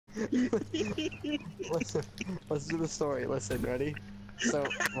Listen to the story. Listen, ready? So,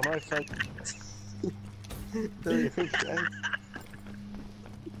 one of my friends...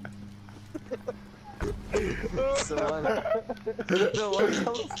 So, let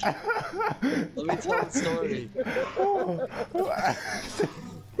me tell the story.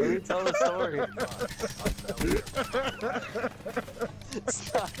 Let me tell the story.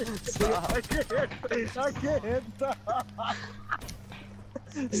 Stop. I can't stop.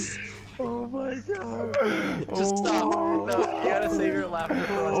 Oh my god. Just stop. No, you gotta save your laughter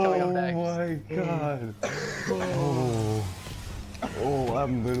for what's coming up next. Oh my god. Oh,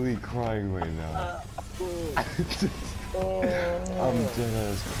 I'm literally crying right now. I'm dead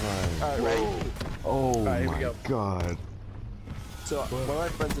ass crying. Alright, ready? Oh Alright, here we my go. god. So, one of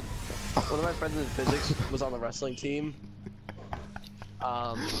my friends in physics was on the wrestling team.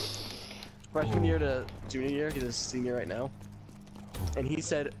 Freshman year to junior year, he's a senior right now. And he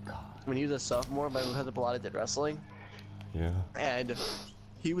said when he was a sophomore, my cousin Pilata did wrestling. Yeah. And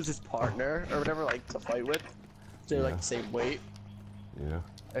he was his partner or whatever, like to fight with. So they're like the same weight. Yeah.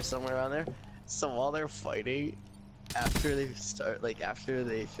 Or somewhere around there. So while they're fighting, after they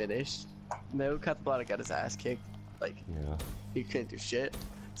finish, no Pilata got his ass kicked. Like he couldn't do shit.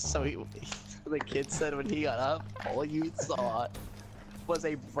 So the kid said when he got up, all you saw was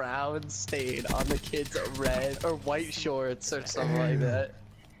a brown stain on the kid's red or white shorts or something like that.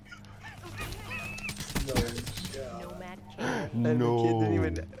 And the kid didn't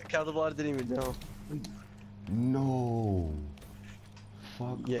even, Pilata didn't even know. No.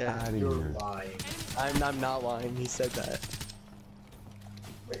 Fuck out of You're here. lying. I'm not lying, he said that.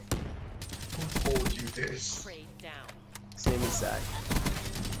 Wait. Who told you this? His name is Zach.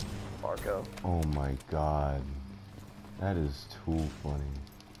 Marco. Oh my god. That is too funny.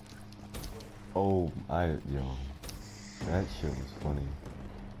 Oh, yo. That shit was funny.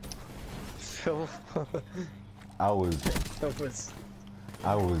 Phil. I was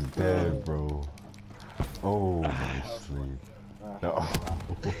dead, bro. Oh, my sleep. No.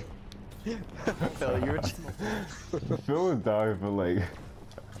 Phil, you were Phil was dying for like...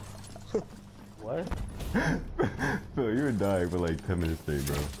 What? Phil, you were dying for like 10 minutes straight,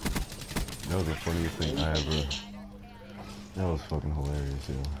 bro. That was the funniest thing I ever... That was fucking hilarious,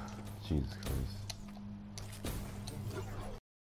 yo. Jesus Christ.